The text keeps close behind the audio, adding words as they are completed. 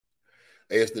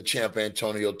Hey, it's the champ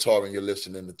Antonio Tarver, and you're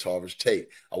listening to Tarver's Take.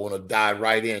 I want to dive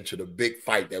right into the big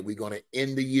fight that we're going to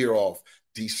end the year off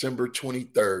December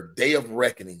 23rd, Day of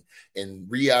Reckoning in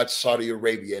Riyadh, Saudi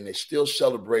Arabia, and they're still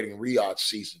celebrating Riyadh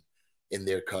season in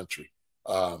their country.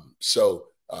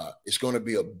 It's going to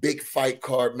be a big fight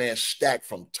card, man, stacked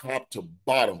from top to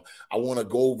bottom. I want to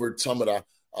go over some of the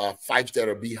fights that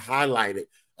will be highlighted,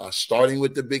 starting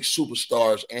with the big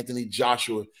superstars, Anthony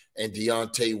Joshua and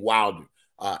Deontay Wilder.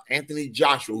 Anthony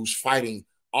Joshua, who's fighting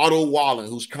Otto Wallin,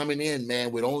 who's coming in,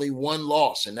 man, with only one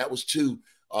loss, and that was to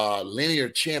linear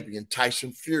champion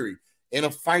Tyson Fury, in a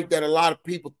fight that a lot of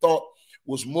people thought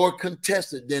was more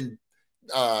contested than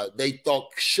they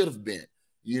thought should have been.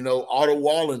 You know, Otto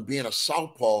Wallin being a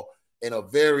southpaw and a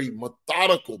very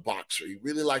methodical boxer. He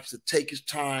really likes to take his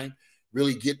time,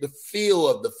 really get the feel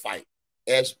of the fight,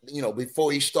 as you know,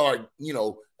 before he started,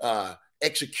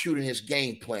 executing his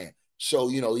game plan. So,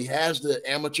 he has the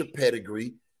amateur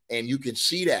pedigree, and you can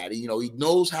see that. He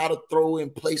knows how to throw in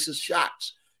places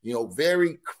shots.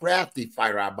 Very crafty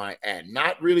fighter, I might add.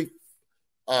 Not really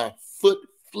foot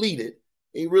fleeted.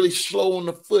 He really slow on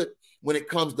the foot when it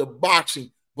comes to boxing,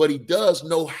 but he does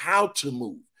know how to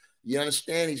move. You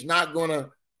understand? He's not going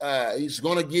to he's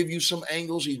going to give you some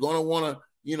angles. He's going to want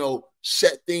to,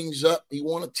 set things up. He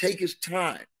want to take his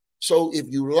time. So if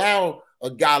you allow a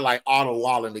guy like Otto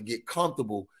Wallin to get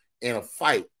comfortable in a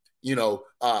fight,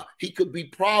 he could be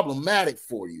problematic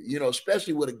for you,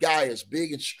 especially with a guy as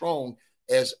big and strong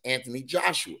as Anthony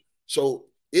Joshua. So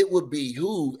it would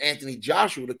behoove Anthony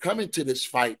Joshua to come into this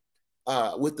fight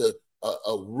with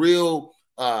a real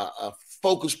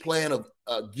focus plan of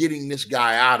getting this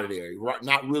guy out of there,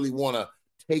 not really want to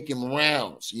take him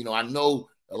rounds. I know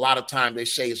a lot of times they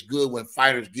say it's good when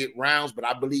fighters get rounds, but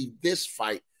I believe this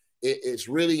fight is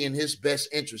really in his best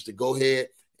interest to go ahead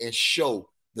and show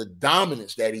the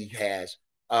dominance that he has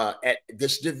at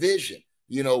this division.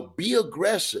 Be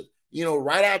aggressive.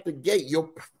 Right out the gate, your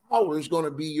power is going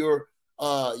to be your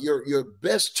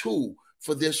best tool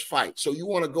for this fight. So you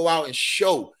want to go out and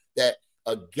show that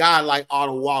a guy like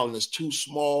Otto Wallin is too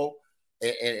small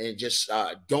and just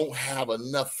don't have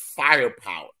enough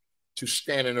firepower to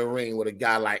stand in the ring with a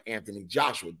guy like Anthony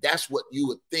Joshua. That's what you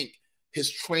would think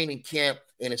his training camp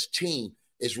and his team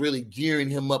is really gearing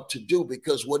him up to do,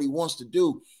 because what he wants to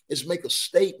do is make a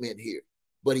statement here.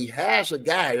 But he has a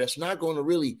guy that's not going to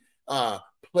really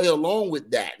play along with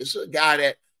that. This is a guy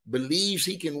that believes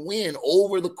he can win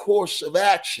over the course of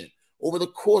action, over the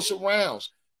course of rounds.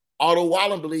 Otto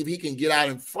Wallin believes he can get out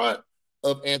in front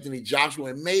of Anthony Joshua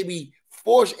and maybe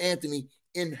force Anthony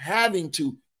in having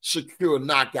to secure a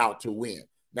knockout to win.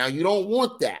 Now, you don't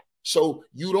want that. So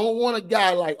you don't want a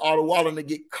guy like Otto Wallin to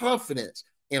get confidence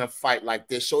in a fight like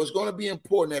this. So it's going to be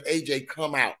important that AJ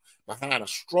come out behind a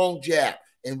strong jab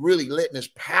and really letting his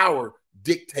power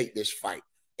dictate this fight.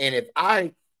 And if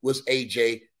I was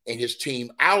AJ and his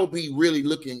team, I would be really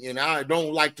looking, and I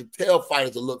don't like to tell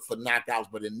fighters to look for knockouts,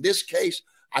 but in this case,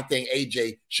 I think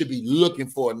AJ should be looking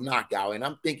for a knockout. And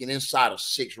I'm thinking inside of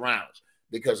 6 rounds,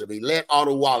 because if he let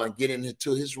Otto Wallin get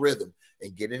into his rhythm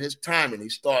and get in his time and he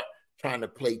start trying to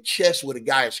play chess with a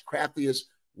guy as crafty as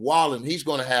Wallin, he's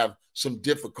going to have some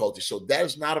difficulty. So that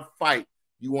is not a fight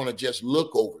you want to just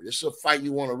look over. This is a fight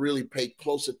you want to really pay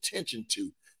close attention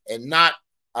to, and not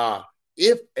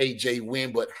if AJ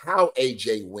win, but how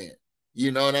AJ win.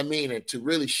 You know what I mean? And to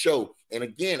really show. And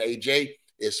again, AJ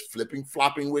is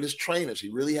flopping with his trainers. He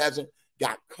really hasn't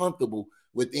got comfortable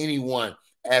with anyone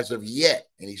as of yet.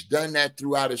 And he's done that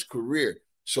throughout his career.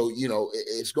 So,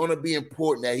 it's going to be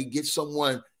important that he gets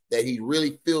someone that he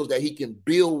really feels that he can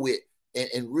build with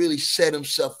and really set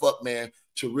himself up, man,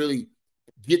 to really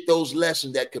get those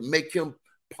lessons that could make him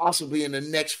possibly in the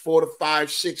next 4 to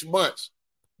 5, 6 months,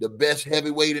 the best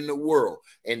heavyweight in the world.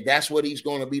 And that's what he's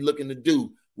going to be looking to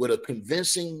do with a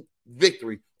convincing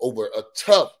victory over a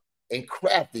tough and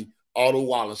crafty Otto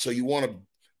Wallin. So you want to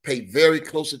pay very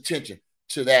close attention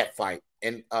to that fight.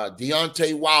 And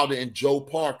Deontay Wilder and Joe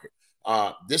Parker.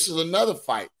 This is another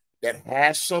fight that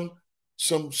has some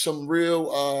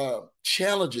real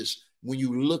challenges when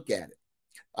you look at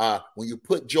it. When you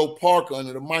put Joe Parker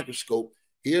under the microscope,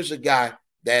 here's a guy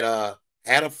that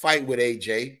had a fight with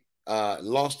AJ,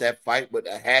 lost that fight, but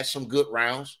had some good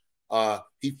rounds.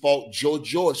 He fought Joe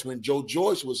Joyce when Joe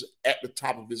Joyce was at the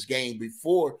top of his game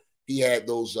before he had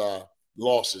those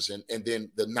losses and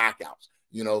then the knockouts.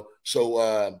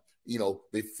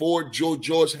 Before Joe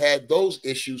Joyce had those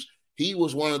issues, he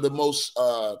was one of the most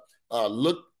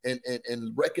looked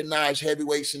and recognized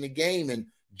heavyweights in the game. And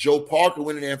Joe Parker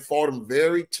went in there and fought him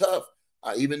very tough.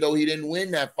 Even though he didn't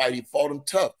win that fight, he fought him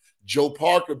tough. Joe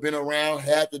Parker been around,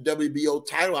 had the WBO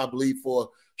title, I believe, for a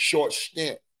short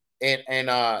stint and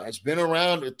has been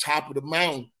around the top of the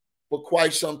mountain for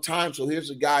quite some time. So here's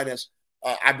a guy that's,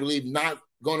 I believe, not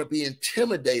going to be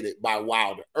intimidated by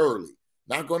Wilder early.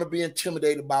 Not going to be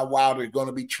intimidated by Wilder. Going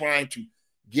to be trying to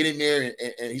get in there,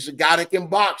 and he's a guy that can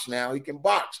box now. He can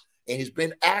box, and he's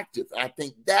been active. I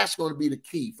think that's going to be the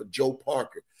key for Joe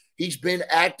Parker. He's been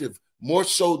active more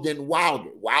so than Wilder.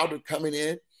 Wilder coming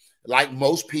in, like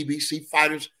most PBC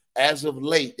fighters as of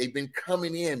late, they've been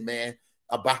coming in, man,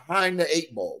 behind the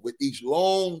eight ball with these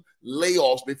long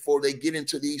layoffs before they get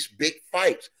into these big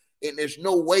fights. And there's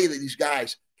no way that these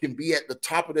guys can be at the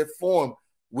top of their form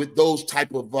with those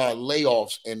type of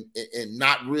layoffs and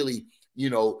not really,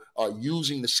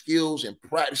 using the skills and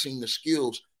practicing the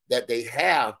skills that they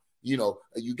have.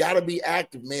 You got to be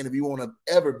active, man, if you want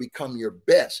to ever become your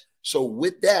best. So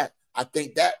with that, I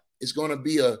think that is going to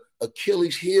be a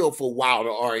Achilles heel for Wilder,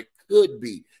 or it could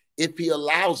be if he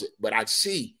allows it. But I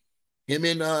see him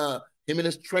and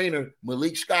his trainer,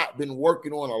 Malik Scott, been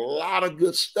working on a lot of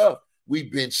good stuff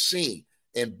we've been seeing.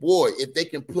 And boy, if they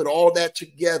can put all that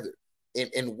together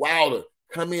and Wilder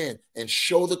come in and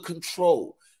show the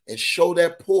control and show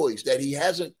that poise that he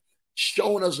hasn't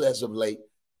shown us as of late,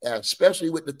 especially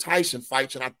with the Tyson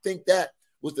fights. And I think that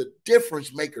was the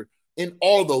difference maker in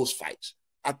all those fights.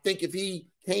 I think if he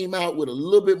came out with a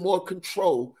little bit more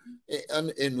control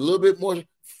and a little bit more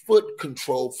foot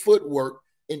control, footwork,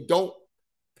 and don't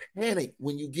panic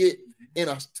when you get in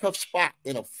a tough spot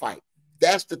in a fight.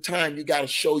 That's the time you got to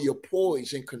show your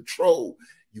poise and control.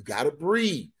 You got to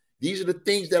breathe. These are the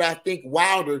things that I think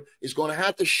Wilder is going to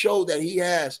have to show that he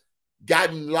has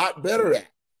gotten a lot better at.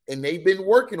 And they've been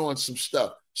working on some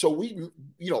stuff. So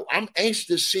I'm anxious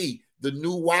to see the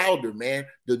new Wilder, man,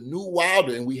 the new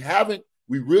Wilder. And we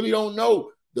really don't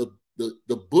know.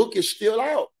 The book is still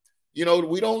out.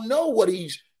 We don't know what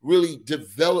he's really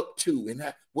developed to and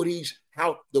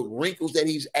how the wrinkles that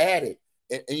he's added.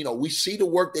 And we see the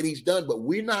work that he's done, but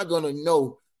we're not going to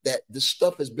know that this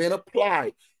stuff has been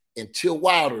applied until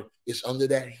Wilder is under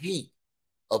that heat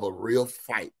of a real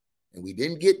fight. And we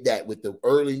didn't get that with the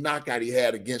early knockout he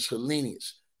had against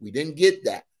Helenius. We didn't get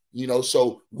that,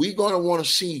 so we're going to want to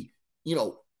see,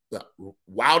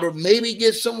 Wilder maybe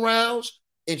get some rounds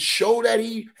and show that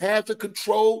he has the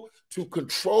control to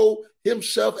control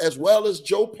himself as well as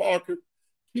Joe Parker,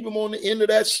 keep him on the end of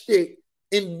that stick,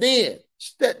 and then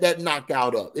set that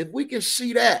knockout up. If we can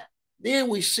see that, then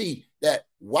we see that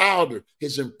Wilder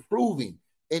is improving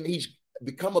and he's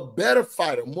become a better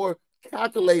fighter, more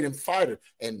calculating fighter.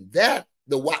 And that's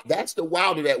the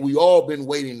Wilder that we all been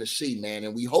waiting to see, man.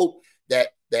 And we hope that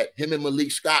him and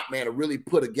Malik Scott, man, have really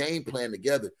put a game plan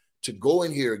together to go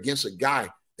in here against a guy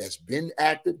that's been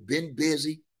active, been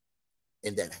busy,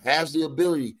 and that has the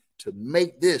ability to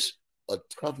make this a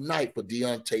tough night for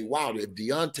Deontay Wilder. If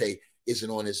Deontay isn't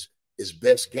on his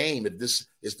best game, if this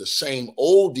is the same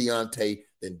old Deontay,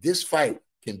 then this fight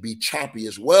can be choppy,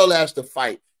 as well as the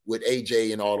fight with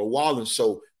AJ and Otto Wallin.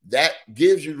 So that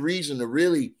gives you reason to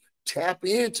really tap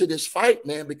into this fight,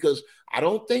 man, because I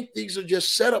don't think these are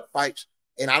just setup fights.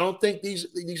 And I don't think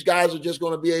these guys are just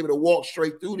going to be able to walk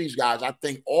straight through these guys. I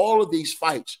think all of these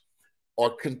fights are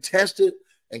contested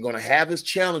and going to have its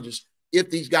challenges if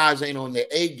these guys ain't on their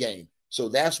A game. So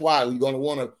that's why we're going to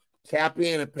want to tap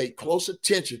in and pay close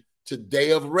attention to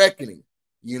Day of Reckoning.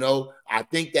 I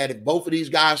think that if both of these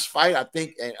guys fight, I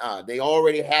think they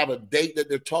already have a date that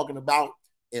they're talking about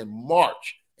in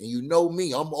March. And you know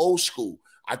me, I'm old school.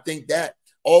 I think that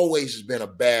always has been a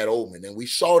bad omen. And we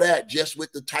saw that just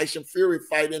with the Tyson Fury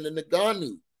fight in the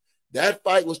Ngannou. That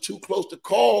fight was too close to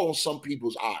call on some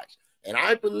people's eyes. And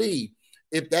I believe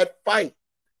if that fight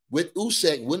with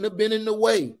Usyk wouldn't have been in the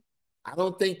way, I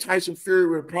don't think Tyson Fury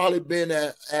would have probably been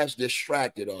as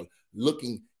distracted or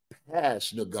looking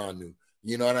past Ngannou.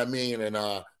 You know what I mean?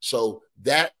 And so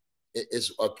that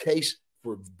is a case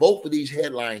for both of these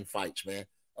headline fights, man.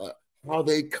 How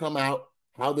they come out,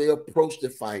 how they approach the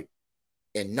fight,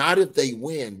 and not if they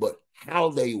win, but how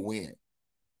they win.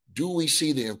 Do we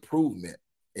see the improvement?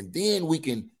 And then we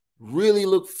can really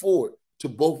look forward to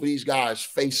both of these guys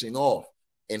facing off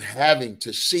and having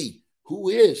to see who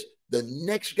is the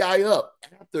next guy up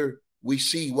after we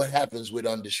see what happens with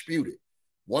Undisputed.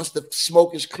 Once the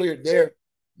smoke is cleared there,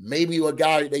 maybe a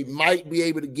guy they might be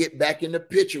able to get back in the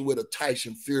picture with a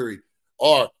Tyson Fury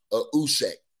or a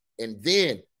Usyk, and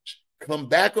then come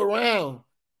back around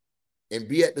and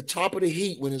be at the top of the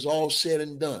heat when it's all said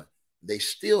and done. They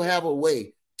still have a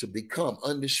way to become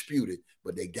undisputed,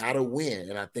 but they got to win.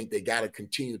 And I think they got to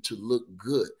continue to look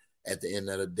good at the end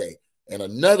of the day. And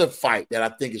another fight that I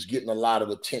think is getting a lot of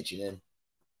attention and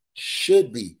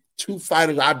should be two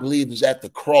fighters I believe is at the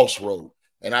crossroad.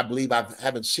 And I believe I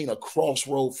haven't seen a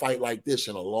crossroad fight like this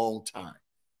in a long time.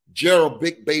 Gerald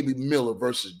Big Baby Miller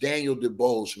versus Daniel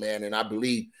DeBose, man. And I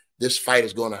believe this fight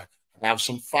is going to have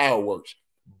some fireworks.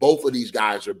 Both of these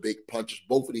guys are big punchers.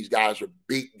 Both of these guys are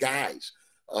big guys.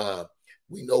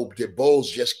 We know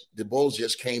DeBose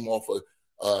just came off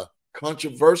a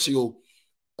controversial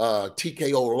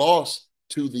TKO loss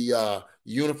to the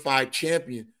unified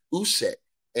champion Usyk,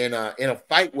 and in a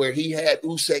fight where he had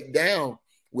Usyk down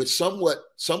with somewhat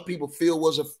some people feel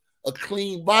was a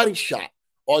clean body shot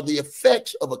or the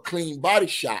effects of a clean body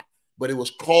shot, but it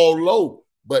was called low.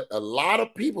 But a lot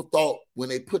of people thought when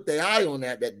they put their eye on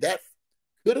that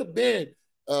could have been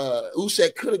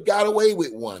Usyk could have got away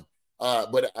with one.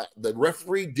 But the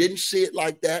referee didn't see it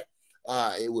like that.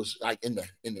 It was like in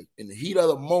the heat of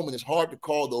the moment, it's hard to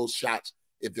call those shots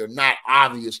if they're not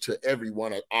obvious to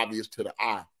everyone or obvious to the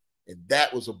eye. And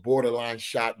that was a borderline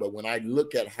shot. But when I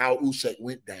look at how Usyk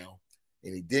went down,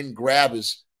 and he didn't grab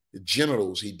his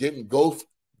genitals, he didn't go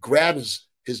grab his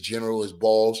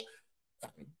balls.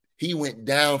 He went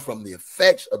down from the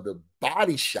effects of the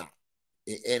body shot.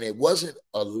 And it wasn't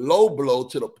a low blow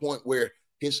to the point where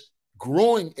his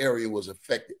groin area was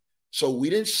affected. So we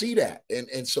didn't see that.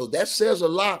 And so that says a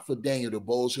lot for Daniel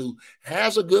DeBose, who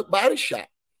has a good body shot.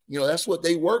 You know, that's what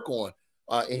they work on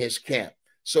in his camp.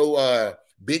 So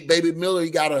Big Baby Miller, he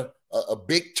got a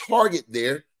big target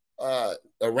there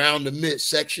around the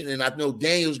midsection. And I know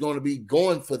Daniel's going to be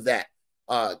going for that.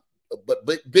 But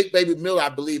Big Baby Miller, I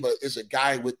believe, is a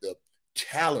guy with the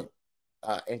talent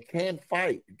and can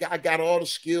fight. The guy got all the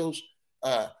skills,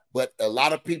 but a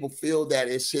lot of people feel that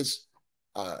it's his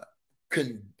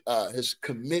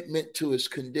commitment to his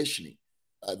conditioning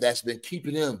that's been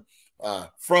keeping him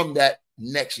from that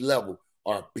next level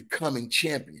or becoming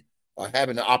champion or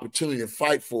having the opportunity to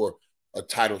fight for a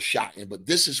title shot. But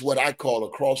this is what I call a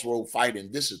crossroad fight,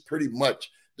 and this is pretty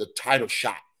much the title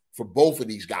shot for both of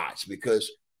these guys because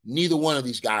neither one of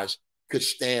these guys could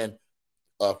stand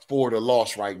for the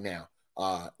loss right now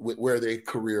with where their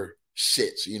career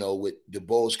sits, you know, with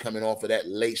DeBose coming off of that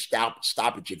late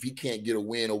stoppage. If he can't get a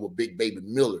win over Big Baby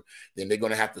Miller, then they're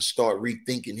going to have to start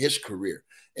rethinking his career.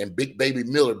 And Big Baby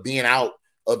Miller being out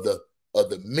of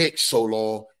the mix so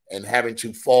long and having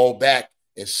to fall back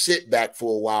and sit back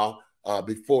for a while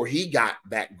before he got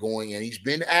back going. And he's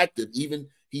been active. Even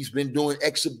he's been doing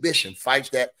exhibition fights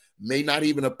that may not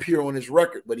even appear on his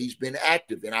record, but he's been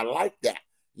active. And I like that.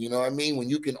 You know what I mean? When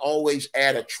you can always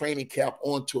add a training camp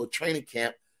onto a training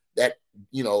camp that,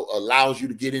 you know, allows you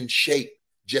to get in shape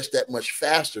just that much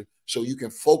faster so you can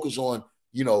focus on,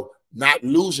 you know, not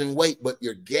losing weight, but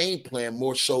your game plan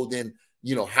more so than,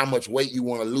 you know, how much weight you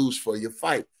want to lose for your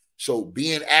fight. So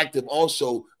being active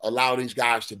also allow these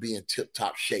guys to be in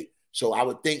tip-top shape. So I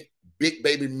would think Big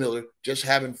Baby Miller, just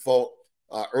having fought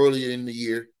earlier in the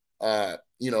year,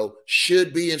 you know,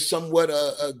 should be in somewhat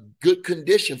a good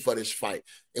condition for this fight.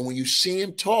 And when you see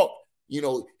him talk, you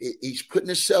know, he's putting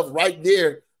himself right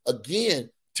there again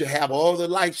to have all the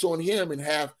lights on him and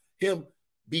have him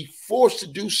be forced to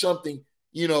do something,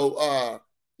 you know,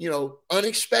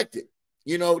 unexpected.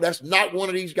 You know, that's not one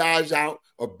of these guys out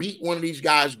or beat one of these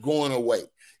guys going away.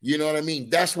 You know what I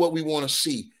mean? That's what we want to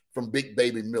see from Big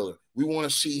Baby Miller. We want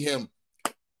to see him,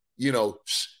 you know,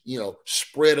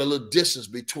 spread a little distance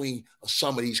between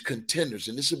some of these contenders.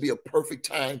 And this would be a perfect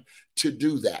time to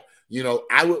do that. You know,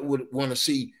 I would want to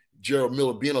see Gerald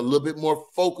Miller being a little bit more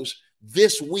focused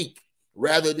this week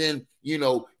rather than, you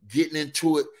know, getting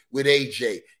into it with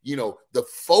AJ. You know, the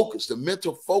focus, the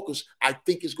mental focus, I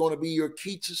think is going to be your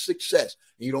key to success.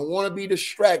 You don't want to be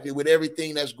distracted with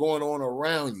everything that's going on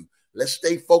around you. Let's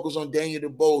stay focused on Daniel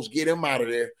DeBose, get him out of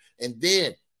there, and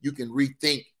then you can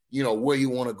rethink, you know, where you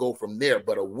want to go from there.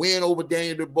 But a win over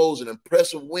Daniel DeBose, an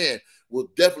impressive win, will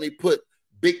definitely put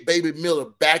Big Baby Miller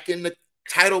back in the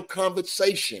title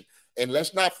conversation. And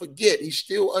let's not forget, he's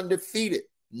still undefeated.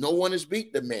 No one has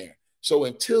beat the man. So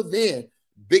until then,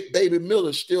 Big Baby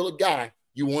Miller's still a guy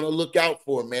you want to look out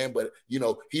for, man. But, you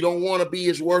know, he don't want to be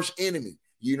his worst enemy.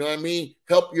 You know what I mean?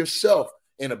 Help yourself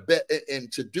in a bet.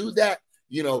 And to do that,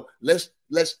 you know, let's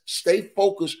stay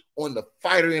focused on the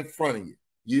fighter in front of you.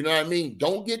 You know what I mean?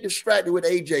 Don't get distracted with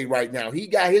AJ right now. He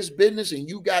got his business and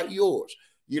you got yours.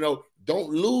 You know, don't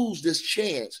lose this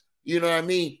chance. You know what I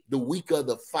mean? The week of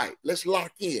the fight. Let's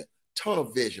lock in. Tunnel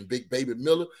vision, Big Baby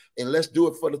Miller. And let's do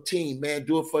it for the team, man.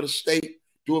 Do it for the state.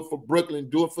 Do it for Brooklyn.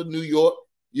 Do it for New York.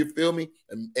 You feel me?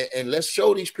 And let's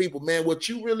show these people, man, what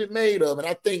you really made of. And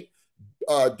I think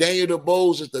Daniel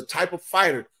DeBose is the type of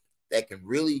fighter that can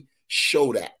really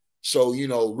show that. So, you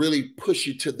know, really push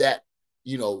you to that,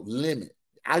 you know, limit.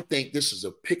 I think this is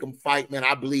a pick'em fight, man.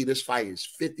 I believe this fight is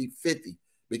 50-50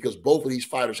 because both of these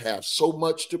fighters have so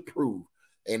much to prove.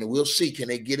 And we'll see, can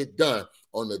they get it done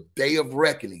on the day of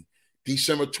reckoning,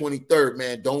 December 23rd,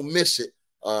 man. Don't miss it.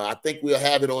 I think we'll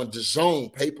have it on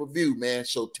DAZN pay-per-view, man.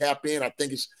 So tap in. I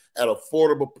think it's at an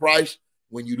affordable price.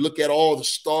 When you look at all the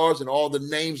stars and all the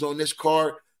names on this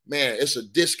card, man, it's a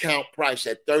discount price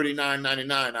at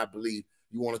 $39.99, I believe.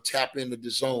 You want to tap into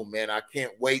DAZN, man. I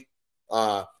can't wait.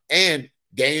 And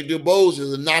Daniel Dubois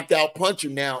is a knockout puncher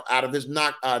now. Out of his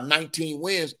 19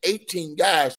 wins, 18 guys